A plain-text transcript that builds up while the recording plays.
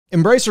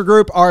Embracer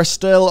Group are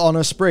still on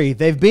a spree.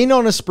 They've been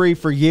on a spree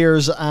for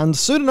years, and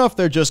soon enough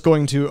they're just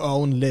going to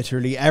own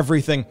literally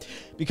everything.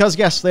 Because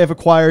yes, they have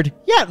acquired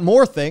yet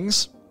more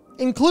things,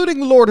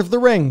 including Lord of the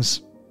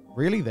Rings.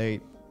 Really,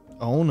 they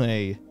own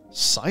a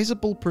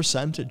sizable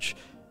percentage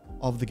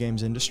of the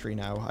games industry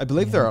now. I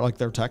believe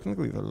they're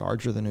technically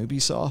larger than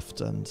Ubisoft,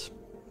 and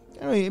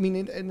I mean,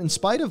 in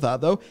spite of that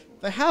though,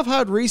 they have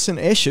had recent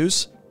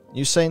issues.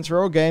 New Saints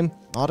Row game,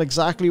 not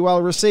exactly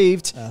well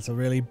received. That's a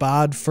really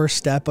bad first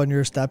step on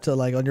your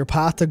on your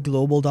path to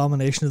global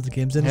domination of the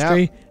games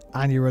industry.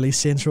 Yeah. And you release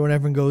Saints Row and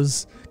everyone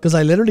goes, because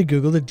I literally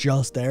googled it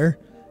just there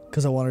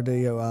because I wanted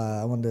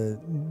to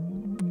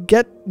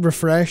get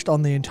refreshed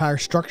on the entire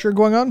structure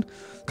going on,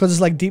 because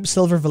it's like Deep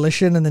Silver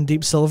Volition and then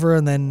Deep Silver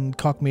and then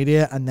Koch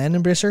Media and then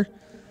Embracer.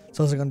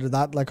 So I was like under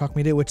that, like Koch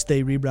Media, which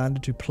they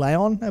rebranded to Play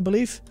On, I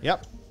believe.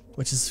 Yep.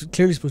 Which is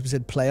clearly supposed to be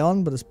said Play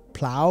On, but it's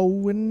Plow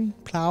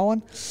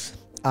On.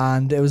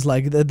 And it was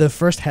like, the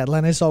first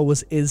headline I saw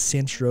was, "Is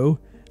Saints Row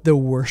the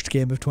worst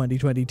game of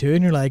 2022?"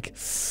 And you're like,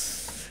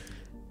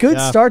 good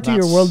start to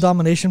your world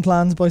domination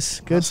plans,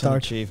 boys. Good start. An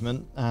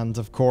achievement. And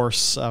of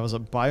course, was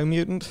it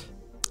Biomutant?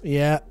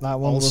 Yeah, that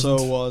one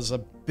also was a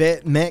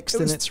bit mixed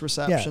in its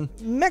reception.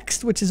 Yeah,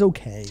 mixed, which is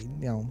okay.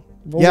 You know,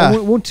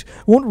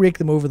 won't rake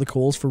them over the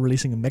coals for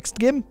releasing a mixed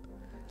game.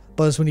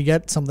 But when you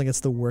get something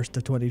that's the worst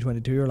of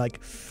 2022, you're like,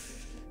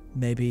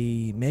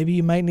 maybe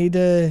you might need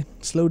to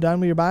slow down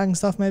with your buying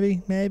stuff.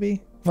 Maybe.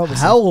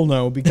 Hell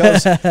no,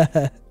 because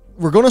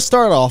we're going to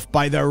start off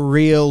by the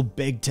real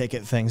big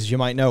ticket things you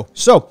might know.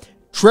 So,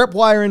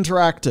 Tripwire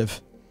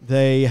Interactive.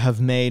 They have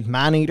made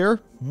Maneater,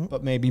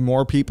 but maybe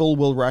more people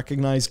will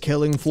recognize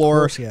Killing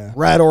Floor,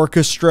 Red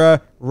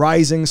Orchestra,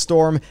 Rising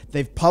Storm.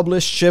 They've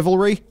published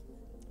Chivalry.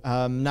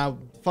 Now,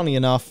 funny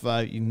enough,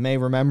 you may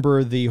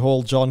remember the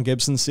whole John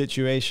Gibson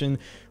situation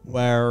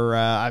where,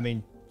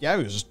 he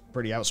was just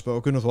pretty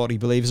outspoken with what he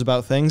believes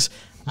about things.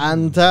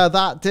 And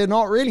that did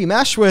not really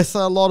mesh with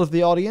a lot of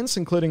the audience,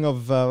 including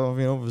of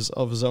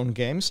his own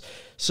games.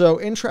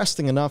 So,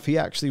 interesting enough, he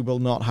actually will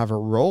not have a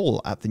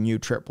role at the new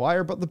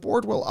Tripwire, but the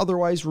board will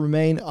otherwise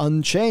remain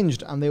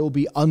unchanged, and they will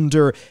be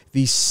under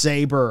the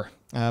Saber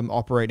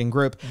operating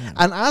group.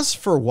 And as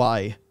for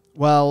why,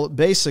 well,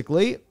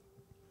 basically,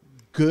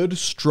 good,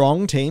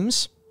 strong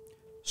teams,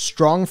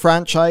 strong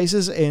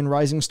franchises in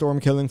Rising Storm,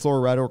 Killing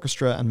Floor, Red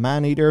Orchestra, and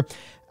Maneater,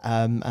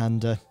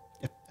 and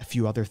a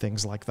few other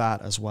things like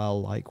that as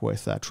well, like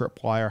with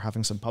Tripwire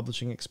having some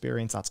publishing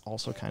experience. That's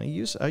also kind of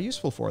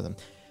useful for them.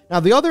 Now,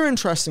 the other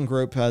interesting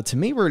group to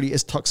me really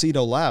is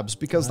Tuxedo Labs,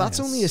 because that's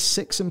only a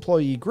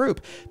 6-employee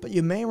group, but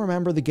you may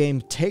remember the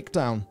game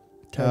Teardown,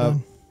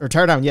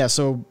 yeah,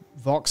 so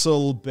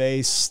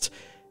voxel-based,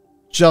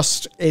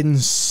 just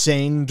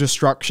insane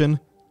destruction.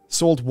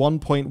 Sold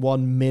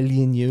 1.1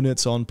 million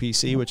units on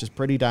PC, which is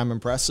pretty damn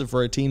impressive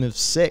for a team of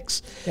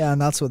 6. Yeah,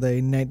 and that's with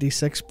a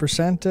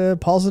 96%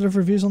 positive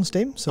reviews on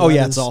Steam. So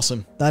it's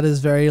awesome. That is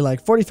very,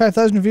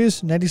 45,000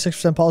 reviews,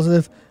 96%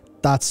 positive.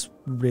 That's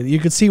really, you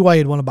could see why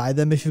you'd want to buy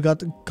them if you've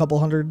got a couple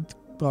hundred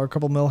or a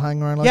couple mil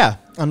hanging around. Yeah,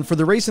 and for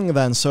the reasoning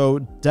then, so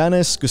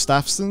Dennis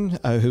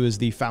Gustafsson, who is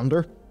the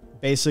founder,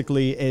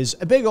 basically is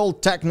a big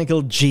old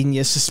technical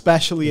genius,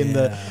 especially in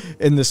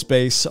the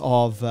space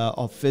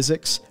of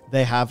physics.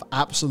 They have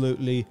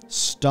absolutely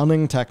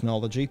stunning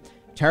technology.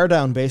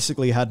 Teardown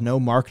basically had no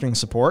marketing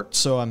support,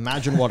 so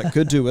imagine what it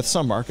could do with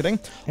some marketing.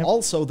 Yep.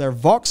 Also, their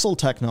voxel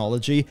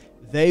technology,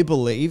 they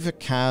believe,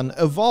 can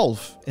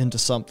evolve into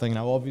something.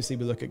 Now, obviously,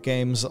 we look at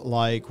games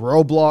like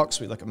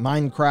Roblox, we look at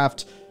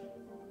Minecraft,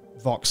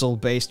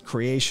 voxel-based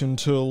creation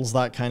tools,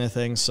 that kind of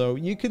thing. So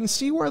you can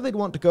see where they'd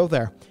want to go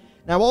there.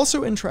 Now,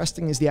 also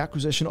interesting is the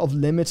acquisition of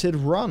Limited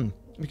Run,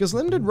 because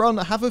Limited Run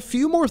have a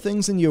few more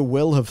things than you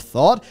will have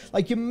thought.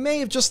 Like, you may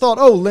have just thought,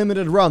 oh,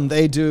 Limited Run,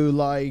 they do,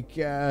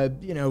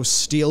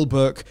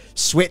 Steelbook,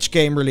 Switch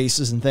game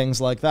releases and things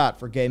like that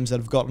for games that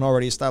have got an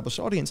already established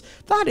audience.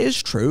 That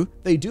is true.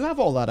 They do have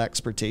all that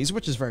expertise,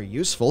 which is very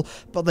useful,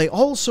 but they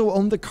also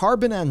own the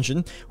Carbon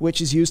engine,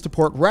 which is used to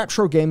port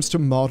retro games to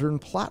modern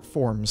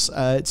platforms.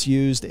 It's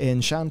used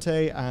in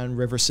Shantae and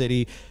River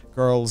City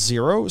Girl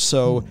Zero,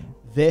 so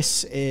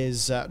this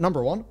is,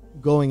 number one,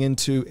 going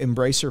into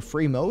Embracer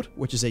Free Mode,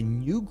 which is a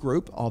new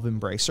group of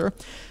Embracer.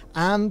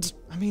 And,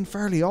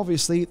 fairly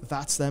obviously,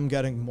 that's them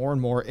getting more and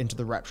more into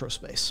the retro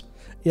space.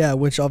 Yeah,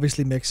 which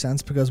obviously makes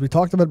sense, because we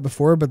talked about it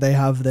before, but they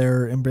have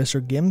their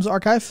Embracer Games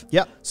archive.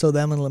 Yeah. So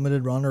them and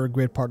Limited Run are a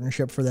great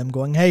partnership for them,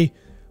 going, hey,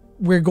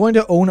 we're going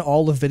to own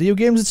all the video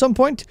games at some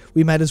point.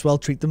 We might as well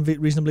treat them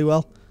reasonably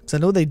well. Because I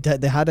know they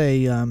had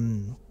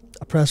a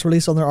press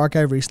release on their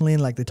archive recently,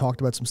 and they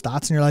talked about some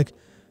stats, and you're like,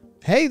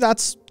 hey,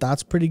 that's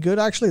pretty good,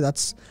 actually.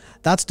 That's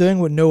doing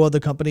what no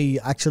other company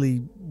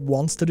actually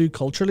wants to do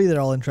culturally.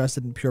 They're all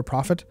interested in pure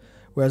profit.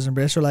 Whereas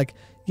Embracer are like,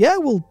 yeah,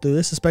 we'll do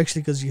this,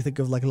 especially because you think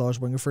of Lars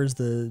Wingefors,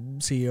 the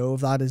CEO of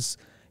that, is,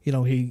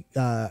 he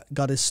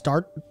got his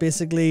start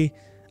basically,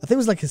 I think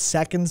it was his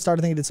second start.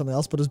 I think he did something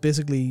else, but it was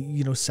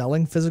basically,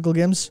 selling physical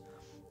games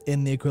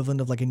in the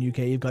equivalent of in UK,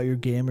 you've got your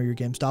Game or your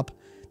GameStop,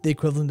 the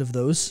equivalent of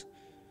those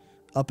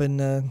up in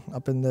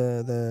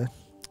the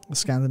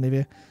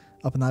Scandinavia,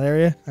 up in that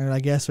area. And you're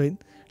like, yeah, sweet.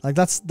 Like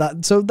that's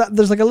that. So that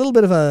there's like a little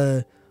bit of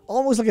a,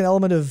 almost like an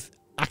element of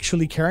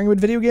actually caring about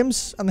video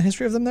games and the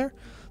history of them there.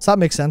 So that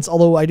makes sense.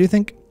 Although I do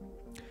think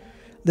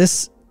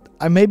this,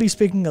 I may be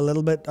speaking a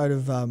little bit out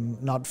of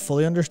not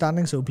fully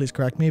understanding, so please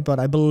correct me, but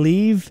I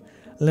believe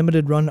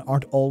limited run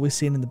aren't always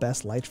seen in the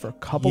best light for a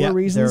couple of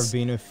reasons.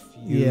 There have been a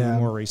few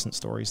more recent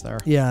stories there.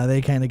 Yeah,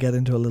 they kind of get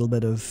into a little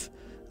bit of,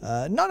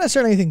 not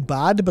necessarily anything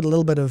bad, but a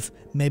little bit of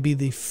maybe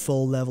the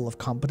full level of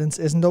competence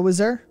isn't always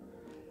there.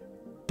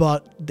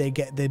 But they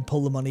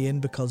pull the money in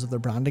because of their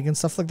branding and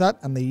stuff like that,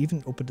 and they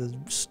even opened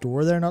a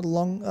store there not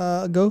long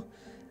ago.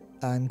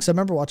 And because I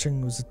remember watching,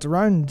 was it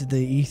around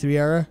the E3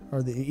 era,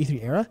 or the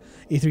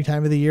E3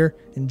 time of the year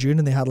in June,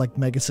 and they had like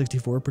Mega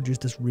 64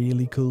 produced this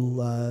really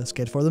cool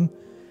skate for them.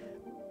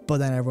 But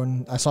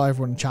then I saw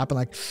everyone chapping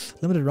like,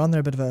 limited run there,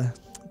 a bit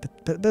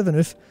of an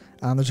oof.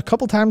 And there's a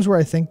couple times where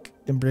I think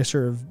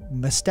Embracer have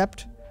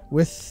misstepped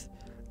with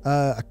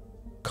a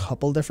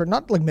couple different,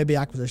 not like maybe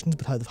acquisitions,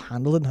 but how they've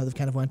handled it and how they've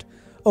kind of went,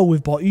 oh,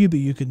 we've bought you, but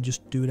you can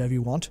just do whatever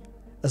you want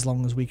as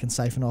long as we can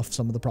siphon off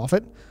some of the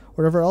profit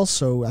or whatever else.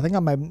 So I think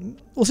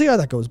we'll see how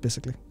that goes,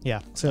 basically.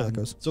 Yeah. See how that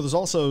goes. So there's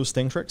also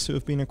Stingtrix who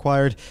have been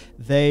acquired.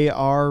 They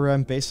are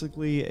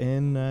basically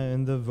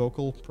in the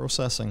vocal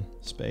processing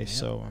space. Yeah.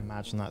 So I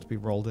imagine that to be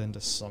rolled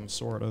into some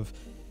sort of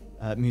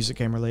music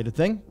game related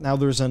thing. Now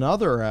there's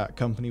another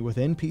company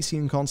within PC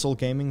and console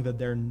gaming that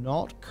they're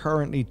not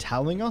currently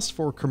telling us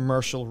for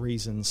commercial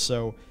reasons.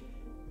 So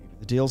maybe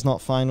the deal's not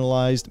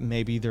finalized.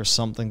 Maybe there's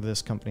something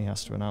this company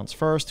has to announce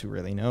first. Who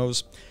really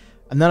knows?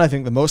 And then I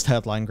think the most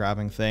headline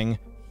grabbing thing,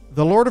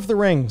 the Lord of the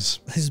Rings.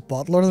 He's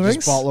bought Lord of the Rings?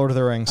 He's bought Lord of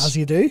the Rings. As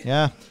you do?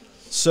 Yeah.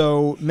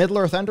 So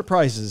Middle-earth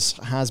Enterprises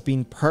has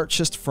been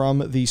purchased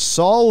from the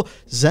Saul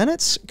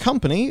Zenitz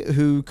company,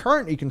 who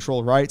currently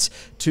control rights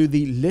to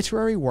the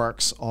literary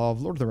works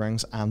of Lord of the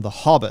Rings and The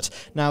Hobbit.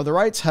 Now, the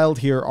rights held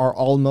here are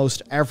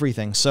almost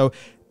everything. So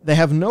they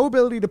have no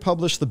ability to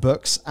publish the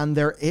books, and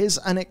there is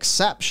an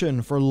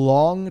exception for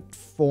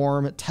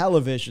long-form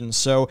television.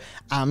 So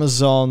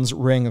Amazon's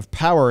Ring of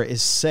Power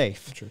is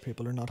safe. I'm sure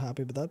people are not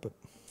happy with that,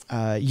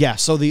 but... yeah,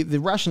 so the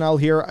rationale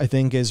here, I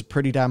think, is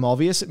pretty damn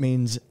obvious. It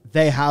means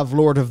they have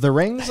Lord of the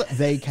Rings.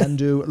 They can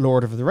do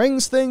Lord of the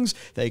Rings things.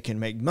 They can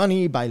make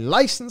money by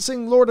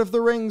licensing Lord of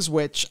the Rings,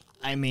 which,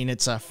 I mean,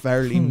 it's a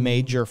fairly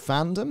major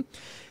fandom.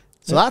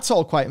 So that's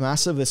all quite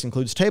massive. This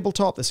includes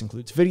tabletop. This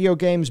includes video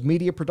games,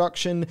 media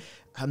production.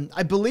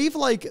 I believe,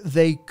 like,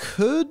 they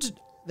could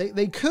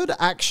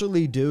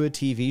actually do a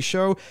TV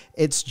show.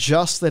 It's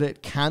just that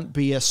it can't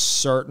be a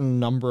certain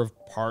number of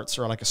parts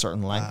or like a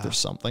certain length or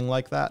something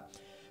like that.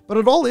 But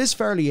it all is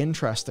fairly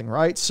interesting,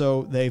 right?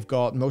 So they've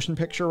got motion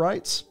picture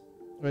rights,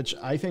 which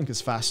I think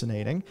is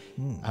fascinating.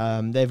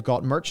 They've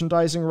got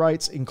merchandising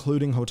rights,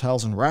 including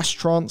hotels and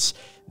restaurants.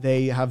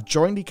 They have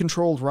jointly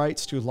controlled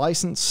rights to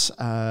license,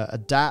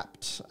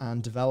 adapt,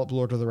 and develop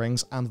Lord of the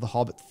Rings and the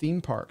Hobbit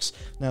theme parks.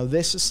 Now,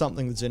 this is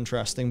something that's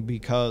interesting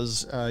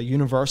because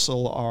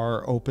Universal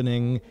are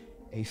opening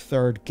a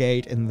third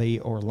gate in the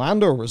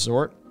Orlando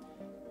resort.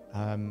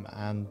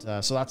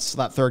 So that's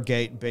that third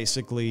gate.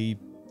 Basically,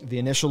 the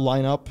initial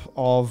lineup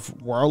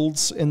of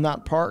worlds in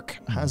that park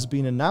has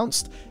been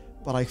announced.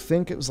 But I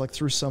think it was like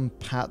through some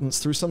patents,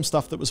 through some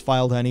stuff that was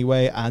filed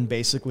anyway, and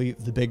basically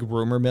the big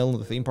rumor mill in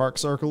the theme park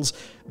circles.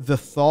 The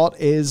thought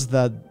is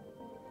that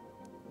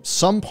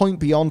some point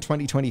beyond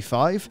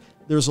 2025,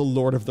 there's a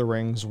Lord of the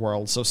Rings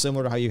world. So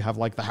similar to how you have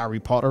like the Harry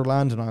Potter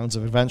land and Islands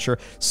of Adventure,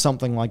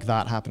 something like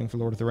that happening for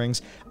Lord of the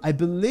Rings. I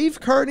believe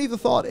currently the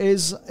thought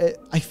is,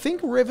 I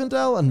think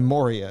Rivendell and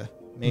Moria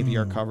maybe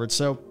are covered.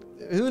 So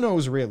who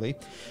knows, really.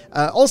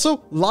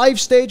 Also, live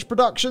stage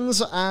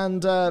productions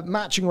and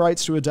matching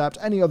rights to adapt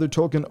any other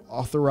token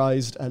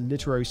authorized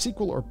literary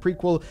sequel or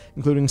prequel,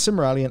 including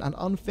Silmarillion and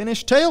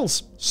Unfinished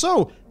Tales.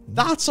 So,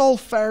 that's all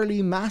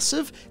fairly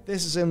massive.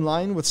 This is in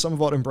line with some of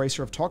what Embracer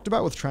have talked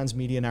about with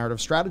transmedia narrative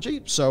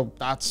strategy. So,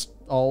 that's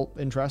all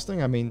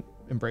interesting. I mean,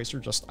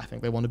 Embracer I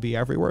think they want to be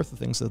everywhere with the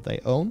things that they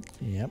own.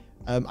 Yep.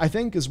 I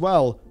think as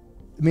well,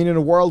 I mean, in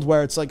a world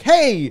where it's like,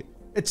 hey,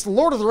 it's the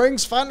Lord of the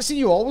Rings fantasy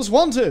you always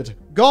wanted.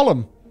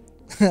 Gollum.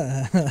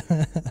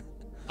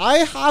 I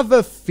have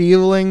a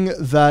feeling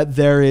that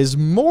there is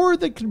more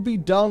that can be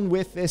done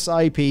with this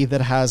IP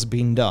that has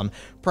been done.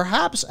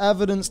 Perhaps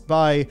evidenced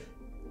by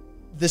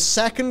the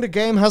second a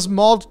game has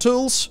mod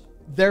tools,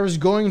 there's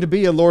going to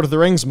be a Lord of the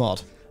Rings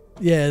mod.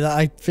 Yeah,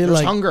 I feel there's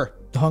like hunger.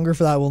 The hunger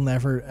for that will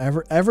never,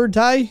 ever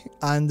die.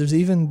 And there's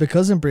even,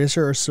 because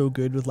Embracer are so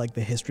good with like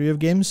the history of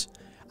games,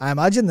 I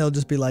imagine they'll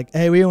just be like,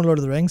 hey, we own Lord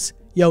of the Rings.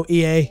 Yo,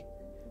 EA,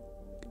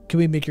 can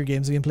we make your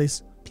games again,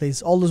 please?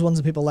 Please. All those ones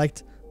that people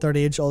liked, Third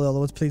Age, all the other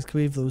ones, please, can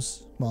we have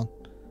those? Come on.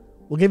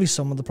 We'll give you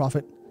some of the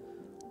profit.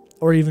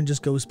 Or even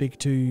just go speak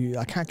to,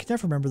 I can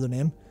never remember their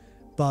name,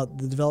 but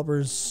the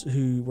developers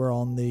who were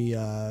on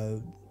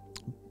the,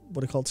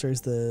 what do you call it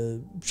series?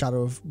 The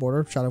Shadow of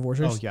War series.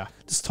 Oh, yeah.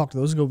 Just talk to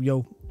those and go,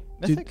 yo.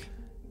 Mythic?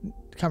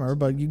 Can't remember,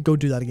 but you go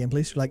do that again,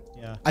 please. Like,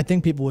 yeah. I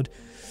think people would,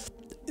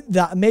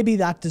 maybe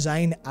that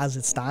design as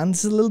it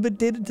stands is a little bit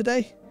dated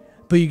today.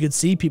 But you could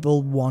see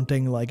people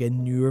wanting like a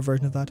newer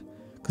version of that.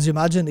 Because you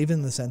imagine, even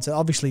in the sense that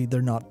obviously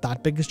they're not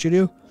that big a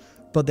studio,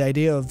 but the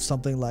idea of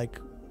something like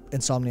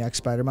Insomniac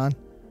Spider-Man,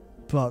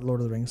 but Lord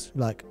of the Rings,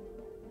 like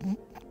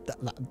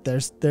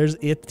there's 8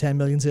 to 10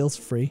 million sales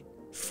free,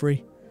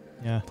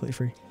 Yeah, completely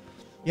free.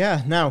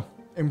 Yeah. Now,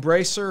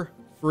 Embracer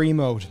Free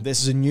Mode.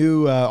 This is a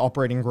new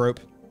operating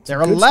group. Their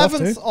good stuff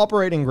 11th too.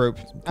 operating group.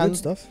 Good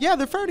stuff. Yeah,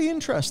 they're fairly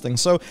interesting.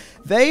 So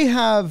they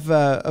have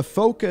a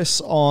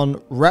focus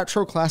on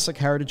retro classic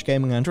heritage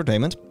gaming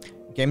entertainment,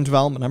 game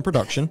development and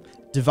production,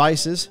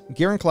 devices,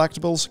 gear and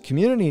collectibles,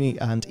 community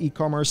and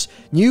e-commerce,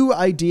 new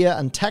idea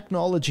and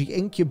technology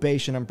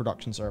incubation and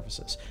production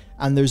services.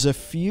 And there's a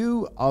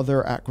few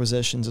other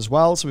acquisitions as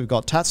well. So we've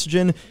got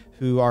Tatsujin,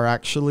 who are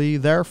actually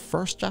their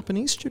first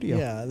Japanese studio.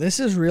 Yeah, this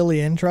is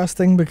really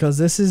interesting because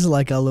this is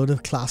like a load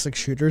of classic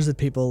shooters that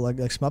people like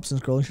shmups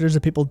and scrolling shooters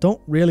that people don't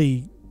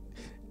really.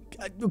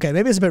 Okay,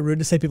 maybe it's a bit rude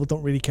to say people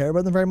don't really care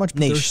about them very much, but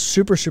they're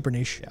super, super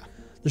niche. Yeah.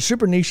 They're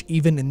super niche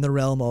even in the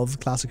realm of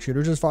classic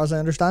shooters, as far as I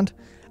understand.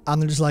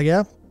 And they're just like,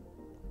 yeah,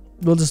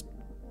 we'll just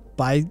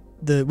buy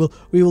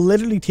we will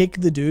literally take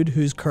the dude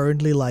who's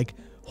currently like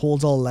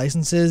holds all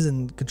licenses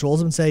and controls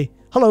them and say,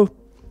 hello,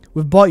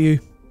 we've bought you.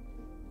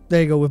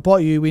 There you go, we've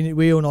bought you,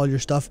 we own all your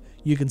stuff,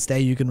 you can stay,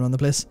 you can run the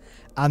place.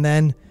 And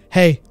then,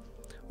 hey,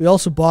 we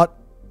also bought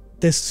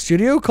this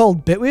studio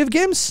called Bitwave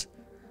Games,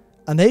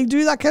 and they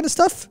do that kind of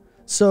stuff.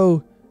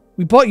 So,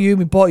 we bought you,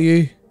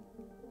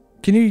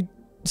 can you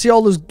see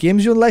all those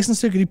games you own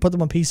license to, can you put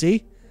them on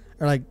PC?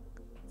 Or like,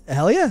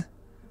 hell yeah.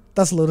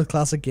 That's a load of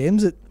classic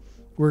games that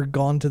were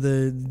gone to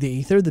the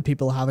ether that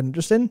people have an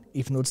interest in,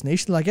 even though it's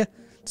niche, like it.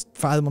 Just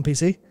fire them on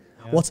PC.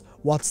 Yeah.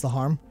 What's the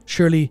harm?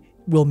 Surely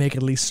we'll make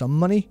at least some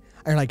money.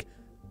 And like,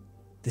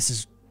 this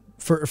is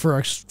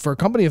for a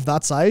company of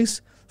that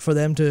size, for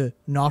them to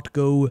not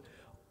go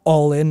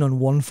all in on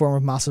one form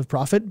of massive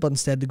profit, but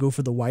instead to go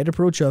for the wide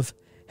approach of,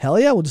 hell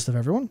yeah, we'll just have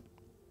everyone.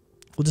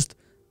 We'll just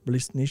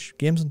release niche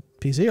games on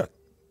PC.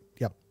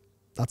 Yep,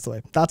 that's the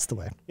way. That's the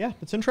way. Yeah,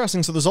 it's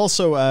interesting. So there's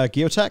also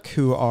Geotech,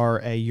 who are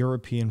a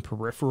European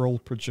peripheral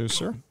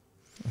producer,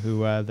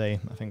 who they,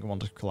 I think,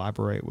 want to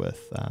collaborate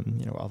with,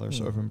 other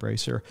sort of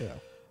Embracer. Yeah.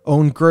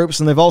 Own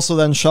groups, and they've also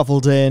then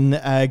shuffled in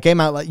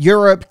Game Outlet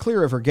Europe, Clear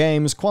River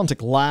Games,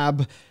 Quantic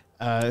Lab,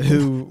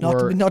 who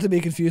not to be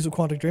confused with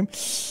Quantic Dream.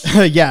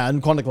 Yeah,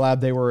 and Quantic Lab,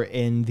 they were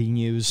in the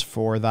news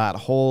for that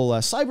whole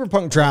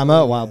cyberpunk drama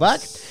a while back.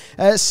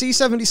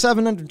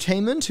 C77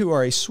 Entertainment, who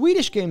are a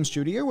Swedish game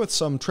studio with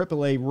some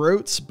AAA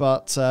roots,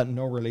 but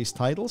no release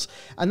titles.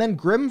 And then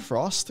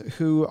Grimfrost,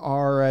 who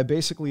are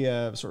basically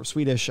a sort of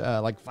Swedish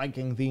like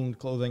Viking-themed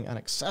clothing and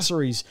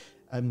accessories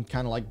kind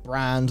of like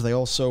brand. They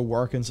also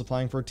work in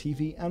supplying for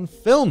TV and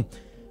film.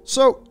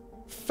 So,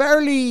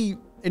 fairly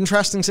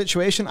interesting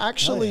situation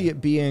actually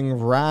being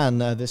ran,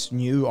 this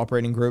new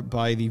operating group,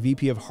 by the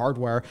VP of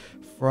Hardware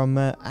from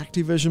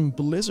Activision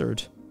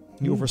Blizzard.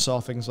 He oversaw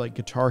things like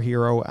Guitar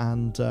Hero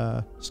and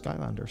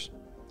Skylanders.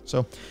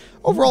 So,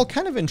 overall,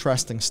 kind of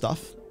interesting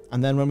stuff.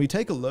 And then when we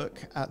take a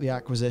look at the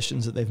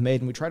acquisitions that they've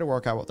made and we try to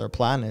work out what their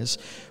plan is,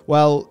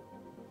 well,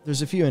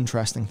 there's a few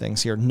interesting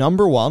things here.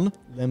 Number one,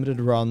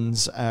 Limited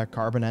runs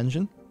Carbon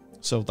Engine.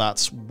 So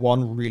that's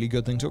one really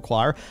good thing to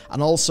acquire.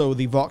 And also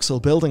the voxel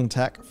building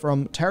tech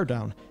from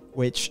Teardown,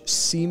 which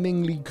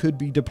seemingly could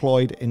be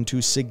deployed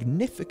into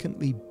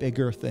significantly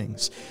bigger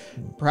things.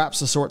 Perhaps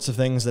the sorts of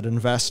things that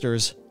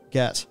investors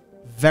get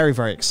very,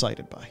 very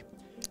excited by.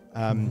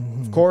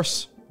 Of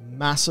course,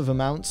 massive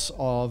amounts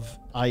of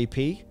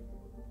IP,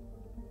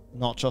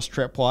 not just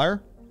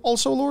Tripwire,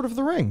 also Lord of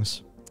the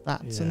Rings.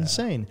 That's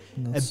insane.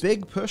 A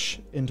big push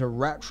into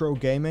retro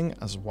gaming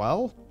as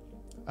well.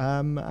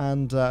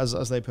 And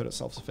as they put it,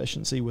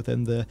 self-sufficiency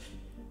within the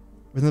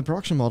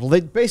production model. They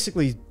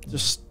basically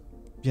just,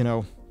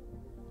 the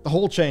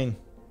whole chain,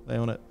 they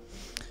own it.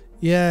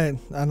 Yeah,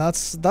 and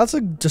that's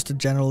just a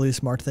generally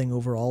smart thing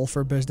overall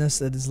for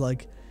business. It is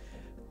like,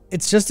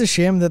 it's just a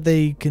shame that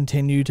they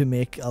continue to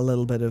make a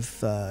little bit of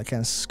kind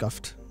of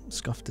scuffed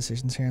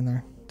decisions here and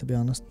there, to be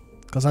honest.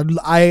 Because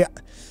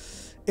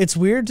it's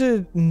weird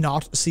to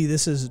not see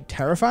this as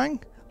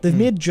terrifying. They've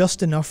made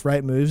just enough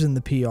right moves in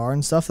the PR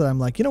and stuff that I'm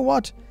like, you know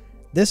what?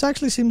 This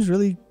actually seems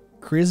really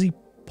crazy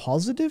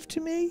positive to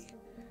me,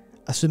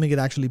 assuming it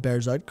actually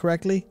bears out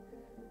correctly.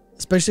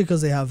 Especially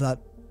because they have that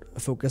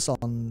focus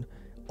on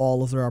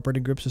all of their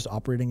operating groups just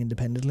operating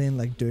independently and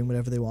like doing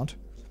whatever they want.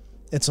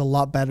 It's a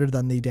lot better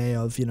than the day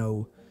of,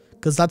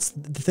 because that's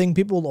the thing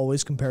people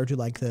always compare to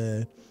like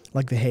the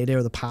heyday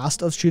or the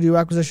past of studio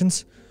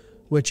acquisitions,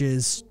 which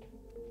is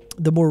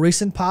the more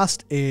recent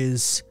past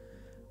is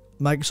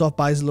Microsoft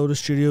buys a load of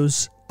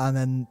studios and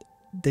then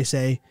they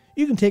say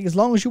you can take as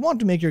long as you want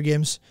to make your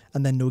games,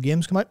 and then no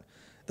games come out.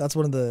 That's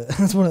one of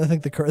I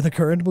think the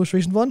current most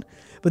recent one.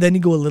 But then you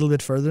go a little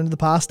bit further into the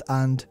past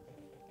and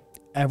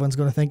everyone's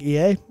going to think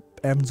EA.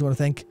 Everyone's going to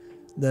think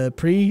the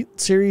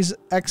pre-Series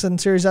X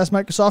and Series S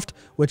Microsoft,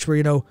 which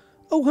were, oh,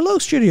 hello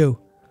studio,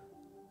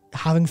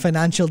 having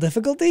financial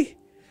difficulty.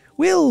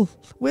 we'll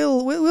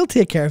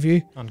take care of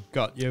you. And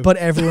got you. But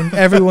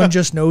everyone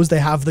just knows they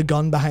have the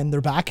gun behind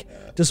their back,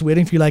 just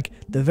waiting for you. Like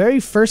the very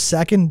first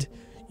second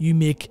you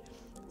make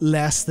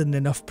less than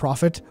enough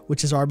profit,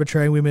 which is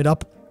arbitrary, we made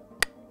up,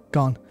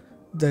 gone.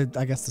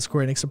 I guess the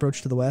Square Enix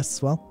approach to the West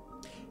as well.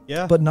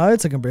 Yeah. But now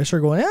it's like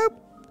Embracer going, yeah,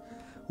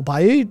 we'll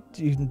buy you.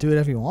 You can do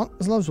whatever you want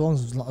as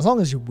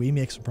long as we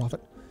make some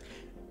profit.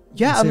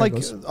 Yeah, and like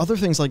other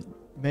things, like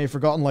may have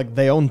forgotten, like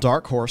they own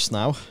Dark Horse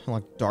now,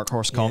 like Dark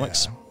Horse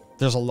Comics. Yeah.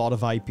 There's a lot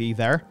of IP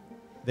there.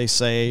 They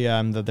say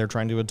that they're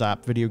trying to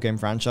adapt video game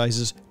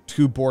franchises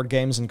to board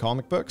games and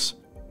comic books.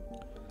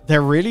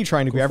 They're really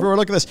trying to be everywhere.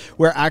 Look at this.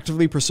 We're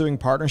actively pursuing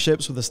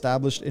partnerships with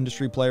established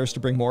industry players to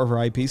bring more of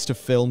our IPs to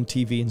film,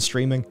 TV, and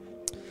streaming.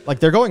 Like,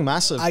 they're going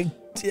massive.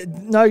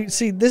 Now,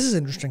 see, this is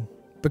interesting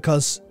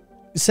because,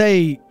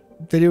 say,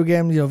 video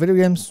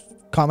games,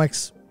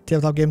 comics,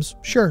 tabletop games,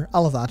 sure,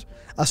 all of that.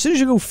 As soon as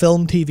you go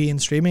film, TV, and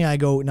streaming, I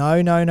go,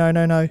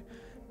 no.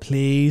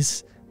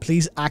 Please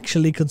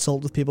actually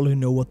consult with people who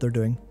know what they're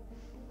doing.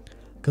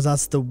 Because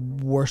that's the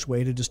worst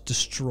way to just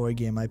destroy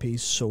game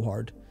IPs so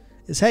hard.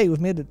 Is, hey, we've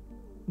made a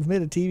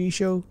TV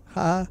show.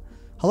 Ha.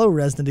 Hello,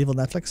 Resident Evil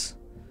Netflix.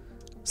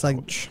 It's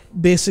like,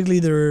 basically,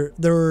 there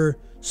are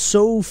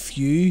so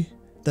few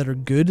that are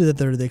good that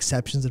they're the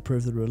exceptions that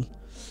prove the rule.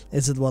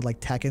 Is it what, like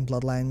Tekken,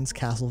 Bloodlines,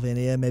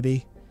 Castlevania,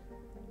 maybe?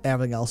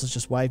 Everything else is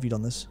just, why have you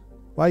done this?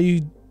 Why are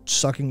you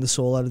sucking the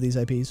soul out of these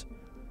IPs?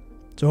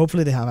 So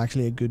hopefully they have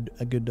actually a good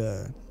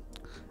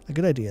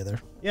idea there.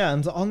 Yeah,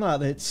 and on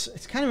that, it's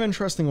kind of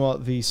interesting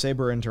what the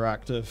Saber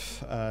Interactive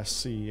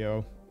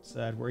CEO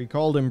said, where he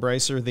called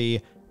Embracer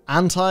the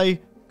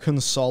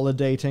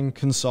anti-consolidating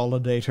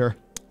consolidator.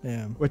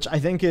 Yeah. Which I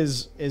think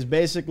is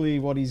basically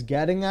what he's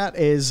getting at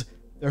is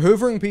they're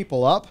hoovering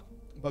people up,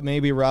 but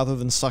maybe rather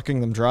than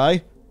sucking them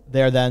dry,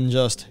 they're then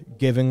just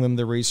giving them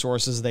the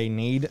resources they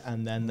need,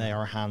 and then they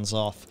are hands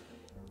off.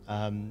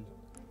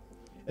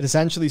 It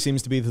essentially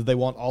seems to be that they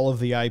want all of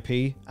the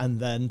IP and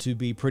then to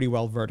be pretty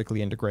well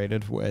vertically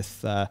integrated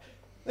with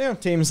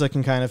teams that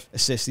can kind of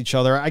assist each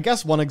other. I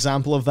guess one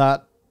example of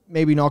that,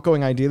 maybe not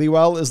going ideally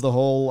well, is the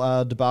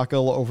whole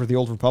debacle over the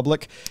Old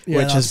Republic,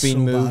 which has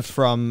been moved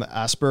from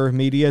Asper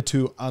Media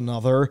to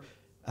another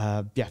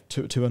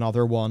to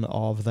another one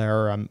of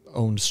their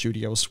owned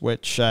studios,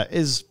 which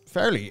is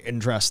fairly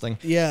interesting.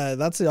 Yeah,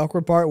 that's the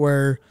awkward part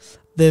where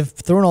they've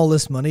thrown all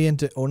this money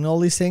into owning all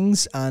these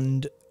things,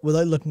 and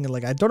without looking at,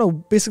 like, I don't know,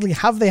 basically,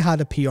 have they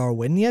had a PR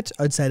win yet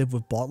outside of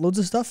we've bought loads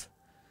of stuff?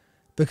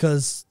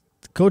 Because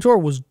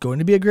KOTOR was going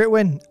to be a great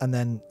win, and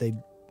then they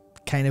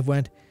kind of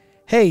went,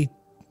 hey,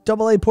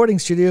 AA porting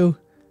studio,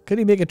 could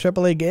you make a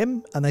AAA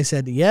game? And they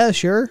said, yeah,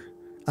 sure.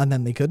 And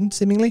then they couldn't,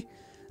 seemingly.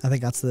 I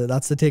think that's the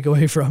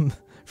takeaway from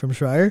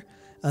Schreier.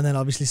 And then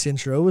obviously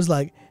Saints Row was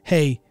like,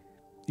 hey,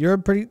 you're a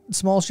pretty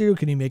small studio,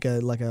 can you make a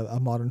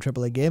modern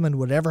AAA game? And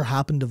whatever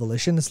happened to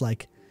Volition, it's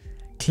like,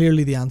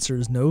 clearly the answer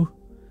is no.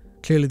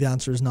 Clearly the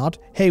answer is not.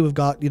 Hey, we've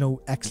got,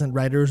 excellent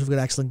writers, we've got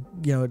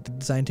excellent,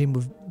 design team.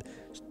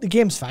 The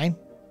game's fine.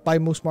 By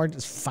most marks,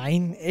 it's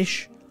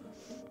fine-ish.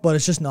 But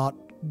it's just not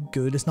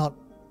good. It's not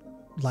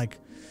like,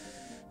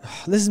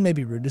 this is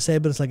maybe rude to say,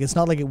 but it's like, it's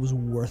not like it was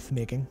worth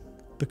making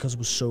because it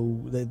was so,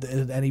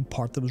 any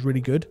part that was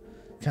really good.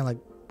 Kind of like,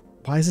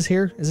 why is this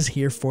here? Is this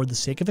here for the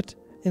sake of it,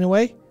 in a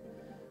way?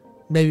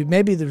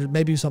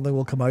 Maybe something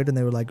will come out and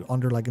they were like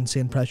under like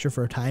insane pressure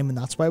for a time and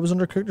that's why it was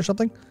undercooked or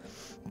something.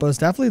 But it's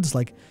definitely just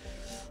like,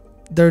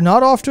 they're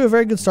not off to a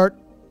very good start.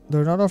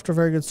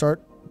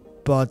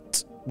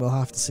 But we'll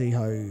have to see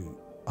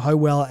how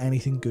well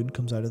anything good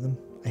comes out of them,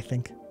 I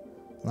think. And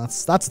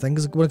that's the thing,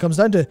 because when it comes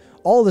down to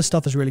all this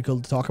stuff is really cool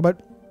to talk about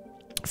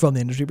from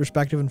the industry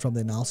perspective and from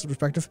the analysis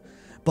perspective.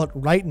 But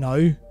right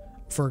now,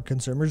 for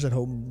consumers at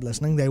home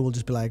listening, they will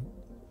just be like,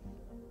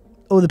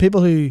 oh, the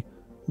people who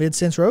made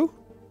Saints Row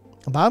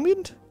and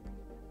Biomutant?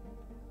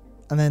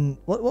 And then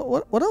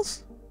what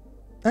else?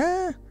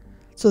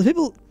 So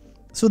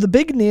the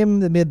big name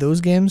that made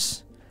those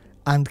games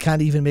and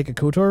can't even make a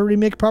KOTOR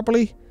remake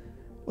properly,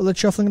 well, it's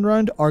shuffling it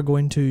around, are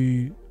going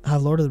to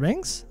have Lord of the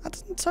Rings? That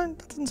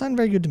doesn't sound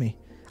very good to me.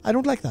 I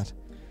don't like that.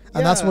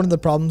 And that's one of the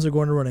problems they're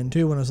going to run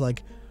into when it's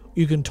like,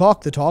 you can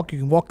talk the talk, you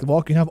can walk the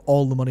walk, you can have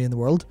all the money in the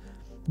world,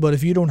 but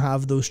if you don't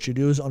have those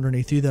studios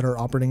underneath you that are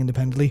operating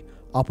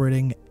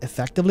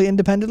effectively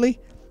independently,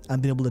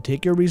 and being able to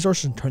take your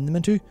resources and turn them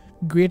into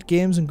great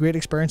games and great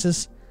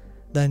experiences,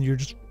 then you're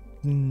just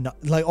not,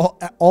 like,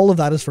 all of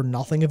that is for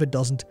nothing if it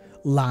doesn't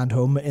land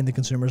home in the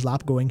consumer's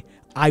lap going,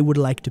 I would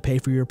like to pay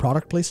for your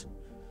product, please.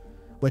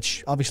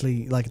 Which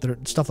obviously, like, there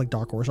stuff like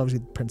Dark Horse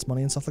obviously prints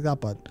money and stuff like that,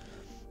 but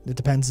it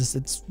depends.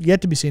 It's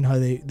yet to be seen how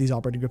these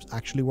operating groups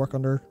actually work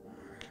under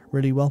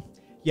really well.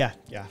 Yeah.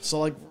 So,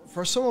 like,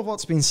 for some of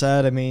what's been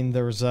said, I mean,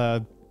 there was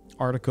a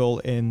article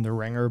in The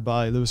Ringer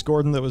by Lewis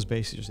Gordon that was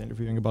basically just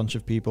interviewing a bunch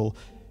of people.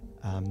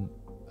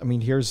 I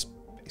mean, here's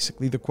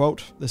basically the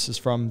quote. This is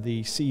from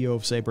the CEO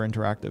of Saber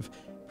Interactive.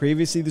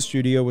 Previously, the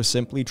studio was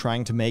simply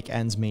trying to make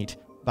ends meet,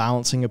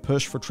 balancing a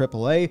push for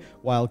AAA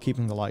while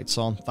keeping the lights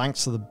on.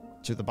 Thanks to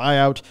the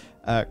buyout,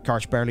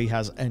 Karch barely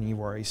has any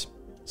worries.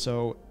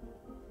 So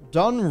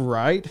done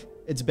right,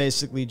 it's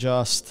basically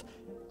just,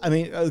 I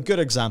mean, a good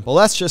example.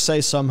 Let's just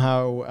say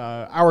somehow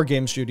our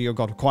game studio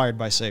got acquired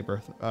by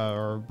Saber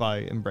or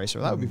by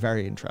Embracer. That would be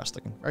very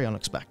interesting, very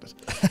unexpected.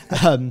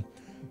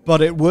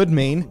 But it would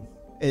mean,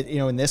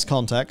 in this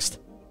context,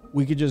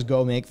 we could just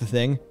go make the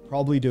thing,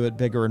 probably do it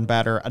bigger and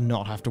better, and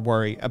not have to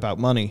worry about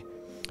money.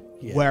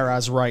 Yeah.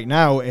 Whereas right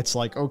now, it's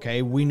like,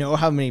 okay, we know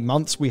how many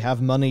months we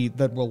have money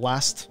that will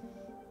last,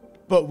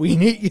 but we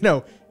need,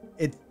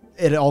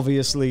 it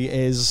obviously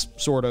is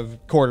sort of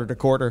quarter to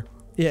quarter.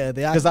 Yeah,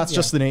 because that's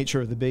just the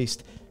nature of the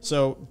beast.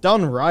 So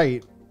done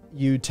right,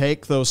 you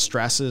take those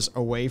stresses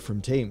away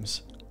from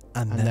teams,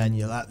 and then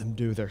you let them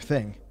do their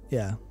thing.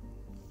 Yeah.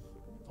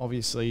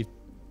 Obviously,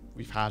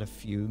 we've had a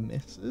few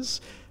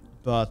misses,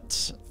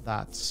 but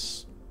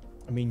that's,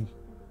 I mean,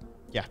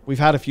 yeah, we've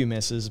had a few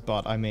misses,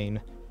 but I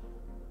mean,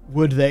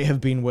 would they have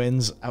been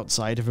wins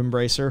outside of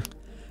Embracer?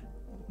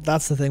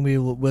 That's the thing.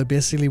 We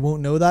basically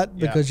won't know that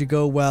because you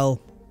go, well,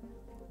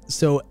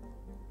 so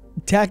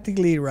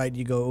technically, right,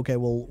 you go, okay,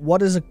 well, what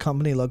does a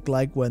company look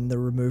like when they're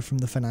removed from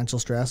the financial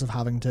stress of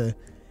having to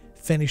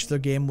finish their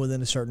game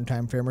within a certain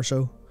time frame or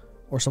so,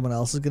 or someone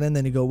else is getting in?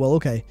 Then you go, well,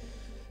 okay,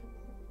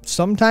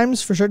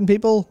 sometimes for certain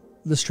people,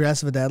 the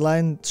stress of a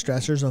deadline,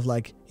 stressors of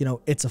like,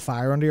 it's a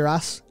fire under your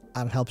ass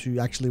and it helps you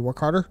actually work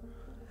harder.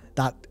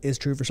 That is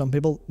true for some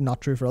people,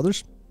 not true for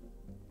others.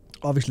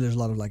 Obviously, there's a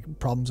lot of like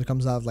problems that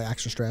comes out of like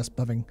extra stress,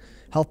 having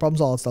health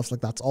problems, all that stuff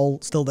like that's all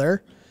still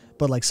there.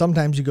 But like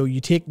sometimes you go,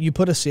 you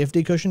put a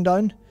safety cushion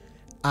down,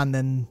 and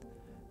then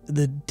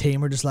the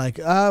team are just like,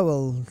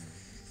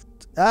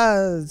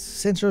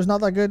 Cincher's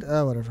not that good.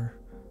 Whatever,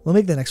 we'll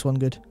make the next one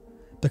good,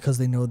 because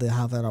they know they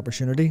have that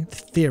opportunity.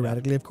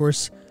 Theoretically, of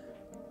course,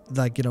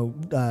 like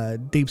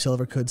Deep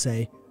Silver could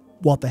say,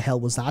 "What the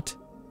hell was that?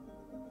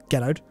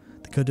 Get out."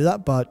 They could do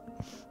that, but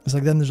it's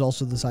like then there's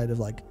also the side of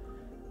like,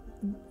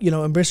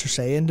 Embracer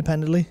say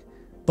independently,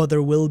 but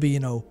there will be,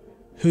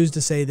 who's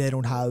to say they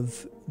don't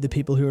have the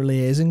people who are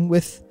liaising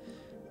with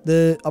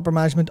the upper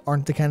management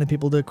aren't the kind of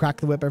people to crack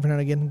the whip every now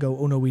and again and go,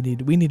 oh no, we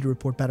need to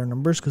report better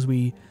numbers because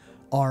we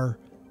are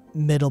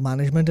middle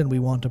management and we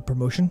want a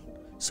promotion,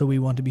 so we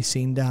want to be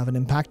seen to have an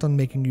impact on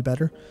making you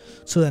better.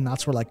 So then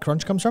that's where like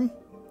crunch comes from,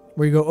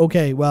 where you go,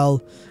 okay,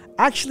 well,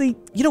 actually,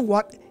 you know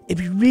what?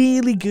 It'd be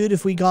really good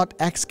if we got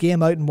X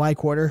game out in Y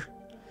quarter.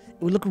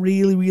 It would look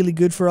really, really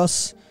good for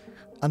us.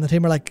 And the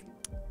team are like,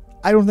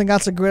 I don't think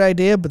that's a great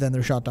idea, but then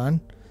they're shot down.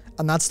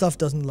 And that stuff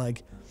doesn't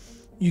like,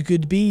 you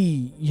could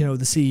be,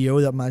 the CEO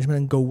of that management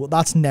and go, well,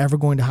 that's never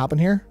going to happen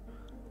here.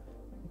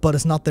 But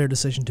it's not their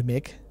decision to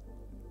make.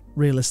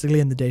 Realistically,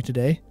 in the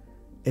day-to-day,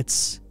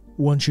 it's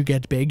once you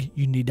get big,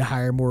 you need to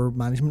hire more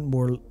management,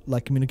 more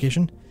like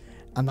communication.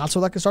 And that's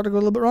where that could start to go a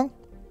little bit wrong.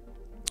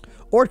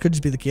 Or it could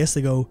just be the case,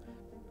 they go,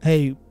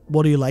 hey,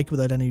 what do you like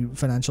without any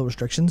financial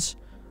restrictions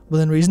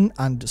within reason?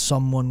 And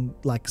someone,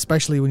 like,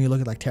 especially when you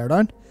look at like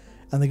Teardown,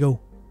 and they go,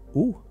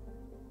 ooh,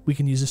 we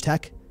can use this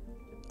tech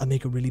and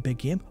make a really big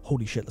game.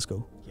 Holy shit, let's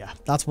go. Yeah,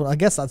 that's what I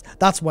guess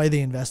that's why they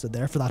invested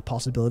there, for that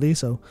possibility.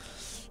 So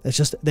it's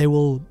just, they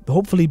will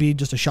hopefully be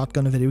just a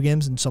shotgun of video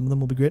games, and some of them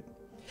will be great.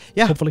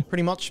 Yeah, hopefully.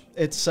 Pretty much.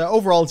 It's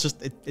overall, it's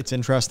just it's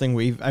interesting.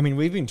 We've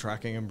been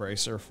tracking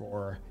Embracer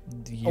for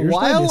years a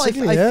while. Now, I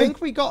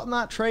think we got on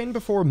that train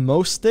before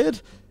most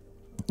did.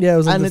 Yeah, it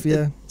was and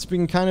it's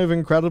been kind of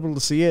incredible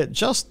to see it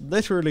just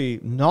literally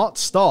not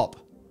stop.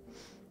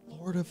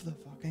 Lord of the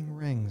fucking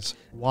Rings,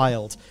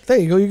 wild. There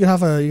you go. You could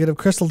have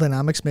Crystal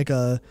Dynamics make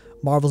a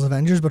Marvel's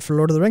Avengers, but for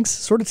Lord of the Rings,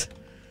 sorted.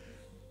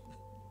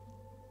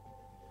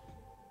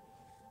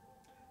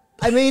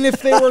 I mean,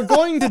 if they were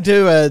going to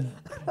do a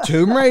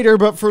Tomb Raider,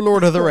 but for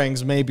Lord of the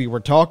Rings, maybe we're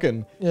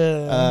talking.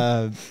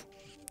 Yeah.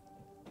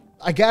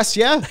 I guess,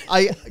 yeah.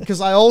 Because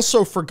I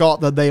also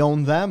forgot that they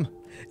own them.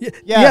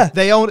 Yeah,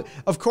 they own.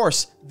 Of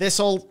course, this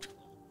all.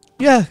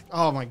 Yeah.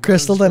 Oh my god.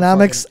 Crystal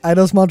Dynamics,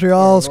 Eidos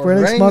Montreal,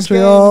 Square Enix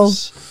Montreal.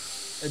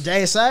 Games,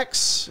 Deus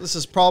Ex. This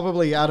is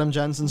probably Adam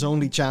Jensen's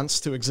only chance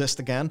to exist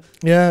again.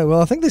 Yeah,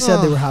 well, I think they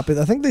said they were happy.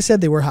 I think they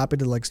said they were happy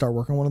to like start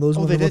working on one of those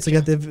once they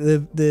get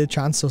the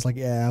chance. So it's like,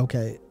 yeah,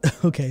 okay,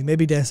 okay,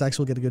 maybe Deus Ex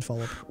will get a good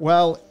follow up.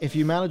 Well, if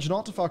you manage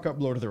not to fuck up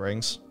Lord of the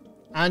Rings,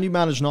 and you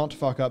manage not to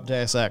fuck up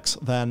Deus Ex,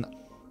 then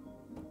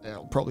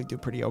it'll probably do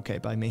pretty okay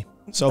by me.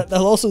 So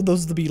those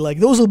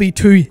will be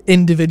two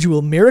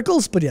individual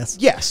miracles, but yes.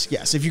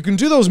 Yes. If you can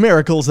do those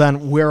miracles,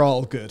 then we're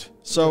all good.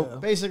 So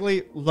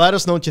basically, let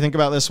us know what you think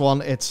about this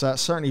one. It's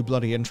certainly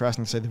bloody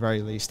interesting to say the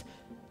very least.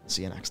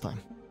 See you next time.